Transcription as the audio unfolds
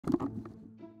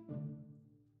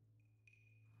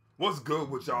What's good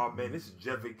with y'all, man? This is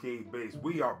Jeffy K Base.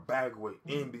 We are back with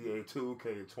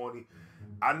NBA2K20.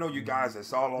 I know you guys that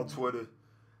saw it on Twitter.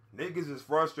 Niggas is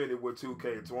frustrated with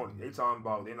 2K20. They talking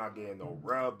about they not getting no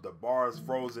rep, the bars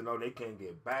frozen, no, they can't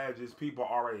get badges. People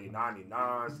already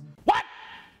 99s. What?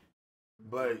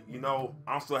 But you know,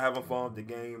 I'm still having fun with the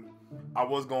game. I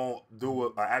was gonna do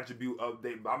an attribute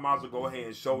update, but I might as well go ahead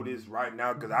and show this right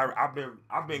now because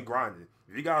I've been grinding.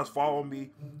 If you guys follow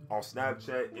me on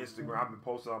Snapchat, Instagram, I've been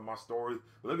posting on my story.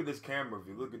 Look at this camera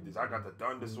view. Look at this. I got the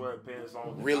Thunder sweatpants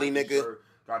on. Really, nigga? Shirt,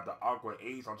 got the Aqua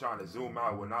Ace. I'm trying to zoom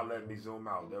out. Will not let me zoom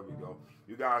out. There we go.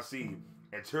 You guys see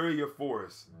Interior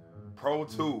Force, Pro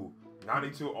 2,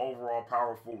 92 overall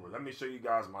power forward. Let me show you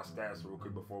guys my stats real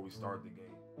quick before we start the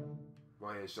game. Go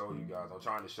ahead and show you guys. I'm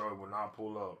trying to show you when I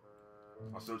pull up.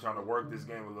 I'm still trying to work this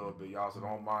game a little bit, y'all, so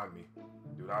don't mind me.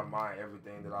 Do not mind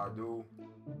everything that I do.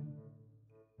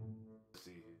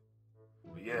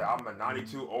 But yeah, I'm a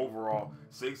 92 overall,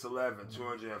 6'11",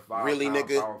 205 really,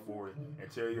 nigga? Power forward,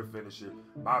 interior finisher.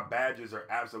 My badges are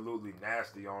absolutely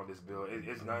nasty on this build.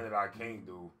 It's nothing that I can't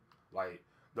do. Like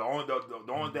the only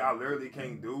thing I literally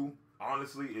can't do,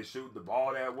 honestly, is shoot the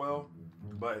ball that well.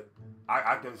 But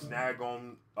I can snag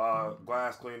on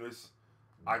glass cleaners.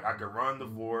 I can run the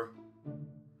floor.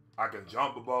 I can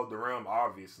jump above the rim,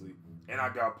 obviously. And I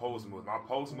got post moves. My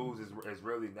post moves is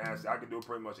really nasty. I can do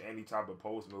pretty much any type of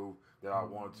post move that I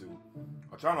want to.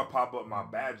 I'm trying to pop up my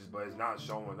badges, but it's not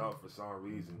showing up for some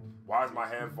reason. Why does my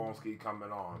headphones keep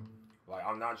coming on? Like,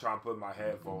 I'm not trying to put my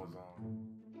headphones on.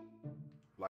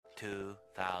 Like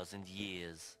 2,000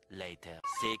 years later,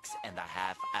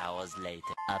 6.5 hours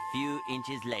later, a few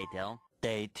inches later,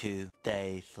 day 2,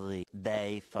 day 3,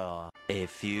 day 4, a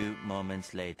few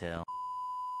moments later.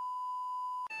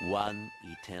 One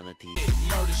eternity.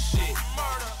 Murder shit.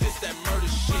 This that murder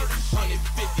shit.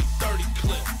 150, 30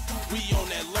 clip. We on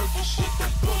that lurker shit. The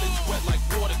bullets wet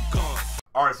like water guns.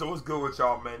 Alright, so what's good with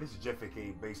y'all, man? This is Jeffy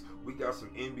K Base. We got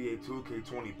some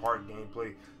NBA2K20 park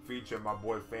gameplay featuring my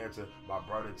boy Fanta, my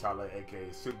brother Tyler,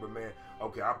 aka Superman.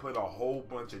 Okay, I played a whole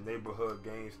bunch of neighborhood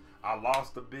games. I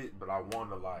lost a bit, but I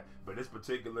won a lot. But this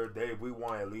particular day, we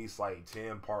won at least like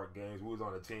 10 park games. We was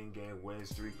on a 10-game win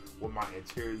streak with my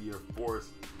interior force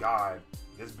guide.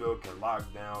 This build can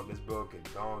lock down. This build can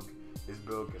dunk. This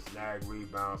build can snag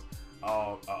rebounds.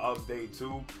 Update 2,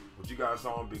 what you guys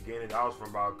saw in the beginning, that was from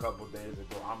about a couple days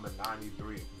ago. I'm a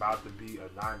 93, about to be a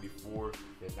 94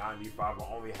 and 95.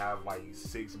 I only have like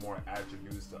 6 more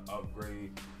attributes to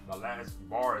upgrade. The last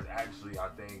bar is actually, I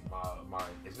think,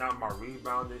 it's not my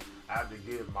rebounding. I have to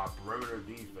get my perimeter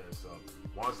defense up.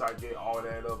 Once I get all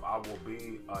that up, I will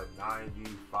be a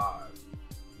 95.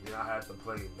 Then I have to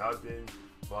play nothing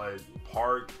but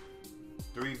park,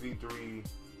 3v3,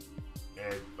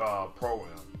 and pro-am.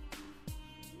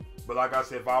 But like I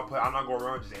said, if I play, I'm not gonna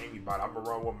run just anybody. I'm gonna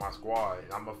run with my squad,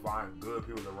 and I'm gonna find good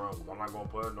people to run with. I'm not gonna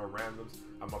put no randoms.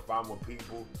 I'm gonna find with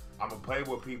people. I'm gonna play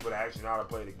with people that actually know how to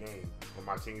play the game when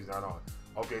my team's not on.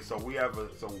 Okay, so we're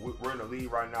in the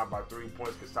lead right now by 3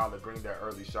 points because Tyler Green that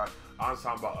early shot. I'm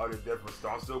talking about other different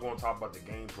stuff. I'm still gonna talk about the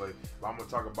gameplay, but I'm gonna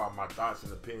talk about my thoughts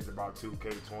and opinions about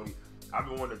 2K20. I've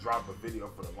been wanting to drop a video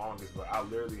for the longest, but I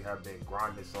literally have been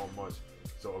grinding so much.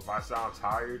 So if I sound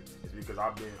tired, it's because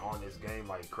I've been on this game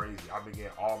like crazy. I've been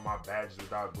getting all my badges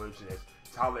without glitching. As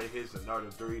Tyler hits another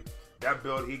 3, that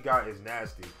build he got is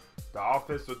nasty. The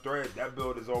offensive threat, that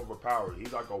build is overpowered.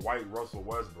 He's like a white Russell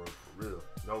Westbrook, for real,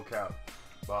 no cap.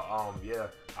 But yeah,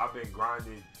 I've been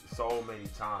grinding so many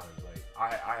times. Like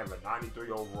I have a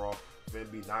 93 overall, then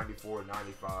be 94,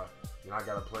 95. Then I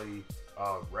gotta play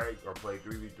reg or play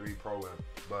 3v3 pro-am.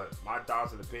 But my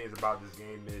thoughts and opinions about this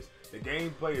game is the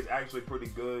gameplay is actually pretty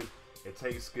good. It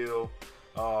takes skill.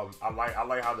 I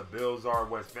like how the builds are.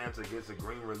 When Fanta gets a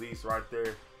green release right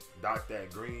there, dot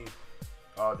that green.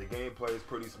 The gameplay is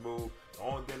pretty smooth. The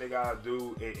only thing they gotta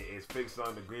do is fix some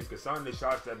of the greens, because some of the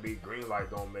shots that be green light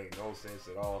don't make no sense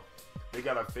at all. They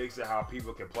gotta fix it how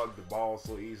people can plug the ball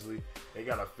so easily. They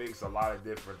gotta fix a lot of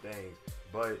different things.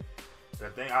 But the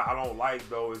thing I don't like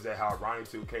though is that how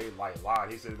Ronnie2K like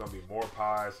lied. He said there's gonna be more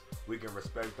pies. We can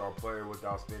respect our player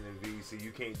without spending VC.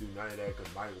 You can't do none of that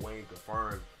because Mike Wayne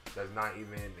confirmed that's not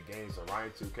even in the game. So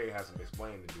Ronnie2K has some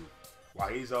explaining to do. While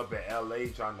he's up at LA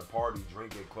trying to party,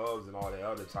 drinking clubs and all that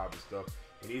other type of stuff,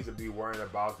 he needs to be worrying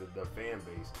about the fan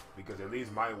base, because at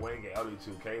least Mike Wang and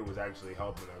LD2K was actually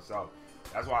helping us out.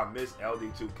 That's why I miss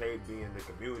LD2K being the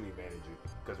community manager,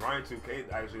 because Ryan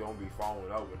 2K actually don't be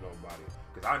following up with nobody.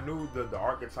 Because I knew the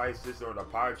archetype system or the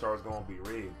pie chart is going to be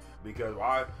rigged. Because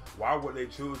why would they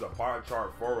choose a pie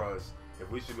chart for us if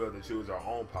we should be able to choose our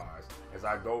own pies? As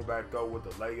I go back up with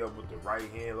the layup with the right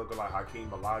hand looking like Hakeem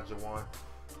Olajuwon,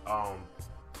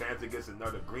 Fanta gets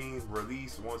another green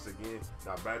release once again.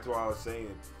 Now back to what I was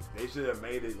saying, they should have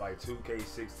made it like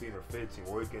 2K16 or 15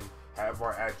 where we can have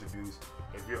our attributes.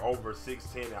 If you're over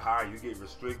 6'10 and higher, you get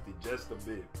restricted just a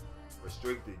bit.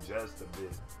 Restricted just a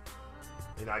bit.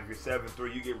 And like if you're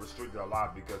 7'3", you get restricted a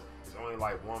lot because it's only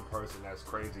like one person that's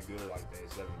crazy good like that,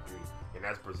 7'3", and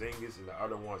that's Porzingis, and the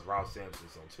other one's Ralph Sampson.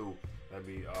 So two. Let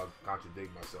me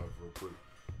contradict myself real quick.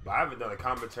 But I haven't done a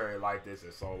commentary like this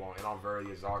in so long, and I'm very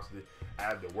exhausted. I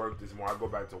had to work this morning. I go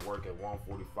back to work at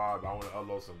 1:45. I want to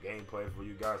upload some gameplay for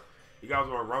you guys. You guys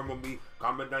want to run with me?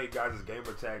 Comment down you guys'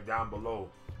 gamer tag down below.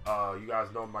 You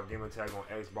guys know my gamer tag on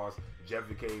Xbox,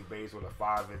 Jeffy K base with a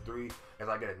 5 and 3. As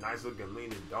I get a nice looking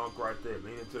leaning dunk right there,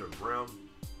 leaning to the rim.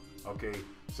 Okay,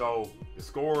 so the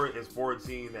score is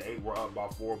 14-8. We're up by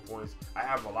 4 points. I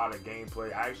have a lot of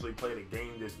gameplay. I actually played a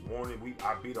game this morning.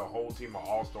 I beat a whole team of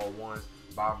All-Star ones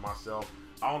by myself.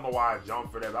 I don't know why I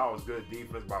jumped for that. That was good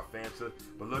defense by Fanta.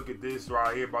 But look at this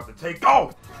right here, about to take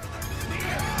off.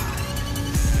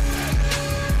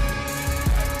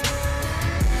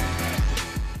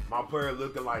 My player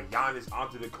looking like Giannis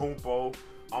Antetokounmpo.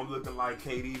 I'm looking like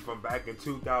KD from back in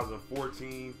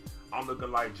 2014. I'm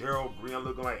looking like Gerald Green. I'm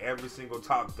looking like every single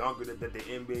top dunker that the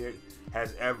NBA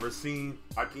has ever seen.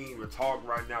 I can't even talk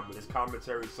right now, but this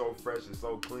commentary is so fresh and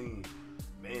so clean,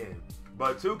 man.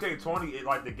 But 2K20,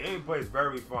 like the gameplay is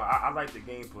very fun. I like the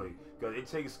gameplay because it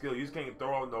takes skill. You just can't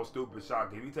throw no stupid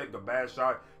shot. If you take a bad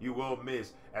shot, you will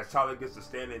miss. As Tyler gets a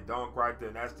standing dunk right there,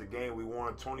 and that's the game. We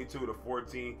won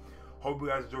 22-14. Hope you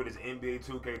guys enjoyed this NBA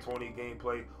 2K20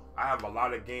 gameplay. I have a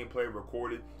lot of gameplay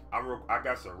recorded. I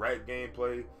got some rat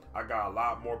gameplay. I got a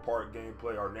lot more park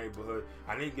gameplay, our neighborhood.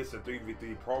 I need to get some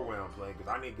 3v3 program playing because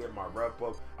I need to get my rep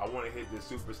up. I want to hit this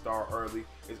superstar early.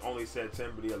 It's only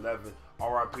September the 11th.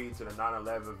 RIP to the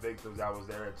 9/11 victims that was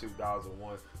there in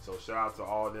 2001. So shout out to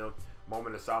all of them.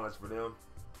 Moment of silence for them.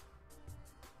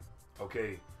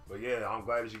 Okay. But yeah, I'm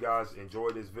glad that you guys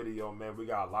enjoyed this video, man. We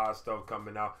got a lot of stuff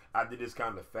coming out. I did this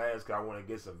kind of fast because I want to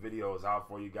get some videos out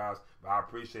for you guys. But I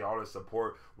appreciate all the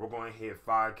support. We're going to hit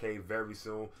 5K very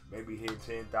soon. Maybe hit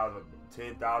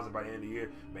 10,000 by the end of the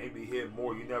year. Maybe hit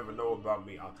more. You never know about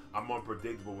me. I'm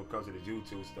unpredictable when it comes to the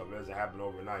YouTube stuff. It doesn't happen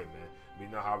overnight, man. We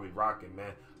know how we rocking,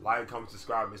 man. Like, comment,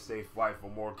 subscribe, and stay flight for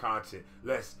more content.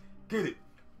 Let's get it.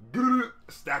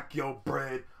 Stack your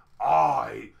bread.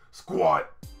 Alright,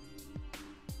 squat.